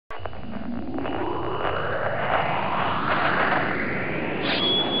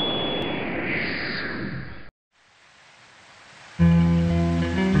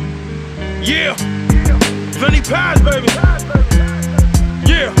Yeah, Vinnie Paz, baby.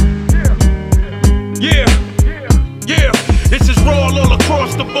 Yeah, yeah, yeah. This is raw all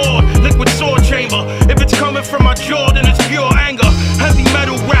across the board. Liquid sword chamber. If it's coming from my jaw, then it's pure anger. Heavy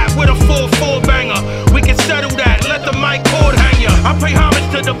metal rap with a 4/4 banger. We can settle that. Let the mic cord hang ya. I pay homage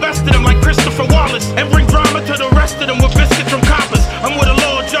to the best of them, like Christopher Wallace, and bring drama to the rest of them with biscuits from coppers. I'm with a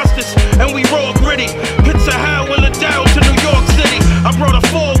law of justice, and we raw gritty. Pits of hell will it down to New York City. I brought a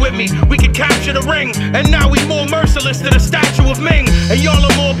 4 with me. We can capture the ring, and now we more merciless than a statue of Ming. And y'all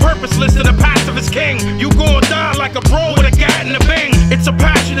are more purposeless than a pacifist king. You gon' die like a bro with a gat and a bing. It's a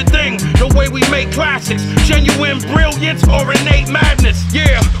passionate thing, the way we make classics. Genuine brilliance or innate madness.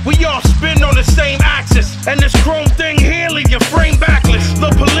 Yeah, we all spin on the same axis, and this chrome thing here leave your frame backless. The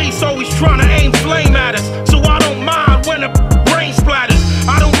police always trying to aim flame at us, so I don't mind when the brain splatters.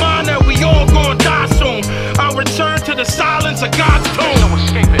 I don't mind that we all gon' die soon. I'll return to the silence of God's tune. No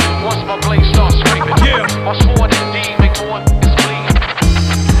escaping once my blade starts scraping. Yeah. March forward indeed, make one is bleed.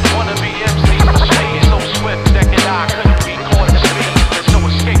 Wanna be MC, staying so swift that can I couldn't be caught in the speed. There's no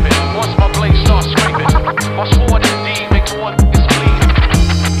escaping once my blade starts scraping. March forward indeed, make one is bleed.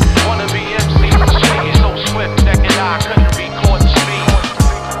 Wanna be MC, staying so swift that can I couldn't be caught in the speed.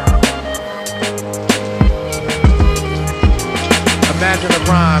 Imagine a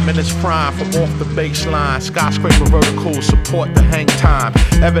rhyme in its prime from off the baseline. Skyscraper vertical, support the hang time.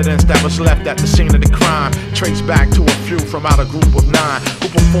 Evidence that was left at the scene of the crime. Traced back to a few from out a group of 9 who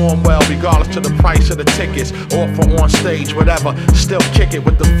perform well regardless to the price of the tickets. Or for on stage, whatever. Still kick it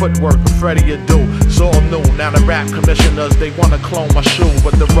with the footwork of Freddie Adu. It's all new, now the rap commissioners, they wanna clone my shoe.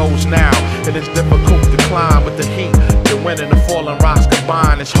 But the roads now, it is difficult to climb with the heat. The wind and the falling rocks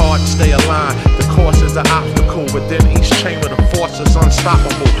combine, it's hard to stay aligned. The course is an obstacle, within each chamber the force is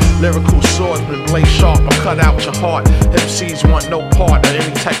unstoppable. Lyrical swordsman, blade sharp, I cut out your heart. MCs want no part of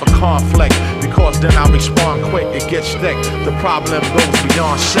any type of conflict, because then I respond quick, it gets thick. The problem goes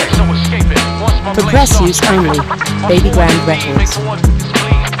beyond sick. No escaping once my For blade press starts use scraping. only, March Babygrande forward indeed, Records. make one is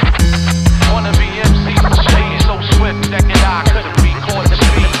bleed. Wanna be MC, staying so swift that can I couldn't be caught in the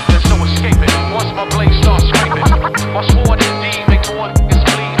speed. There's no escaping once my blade starts scraping. March forward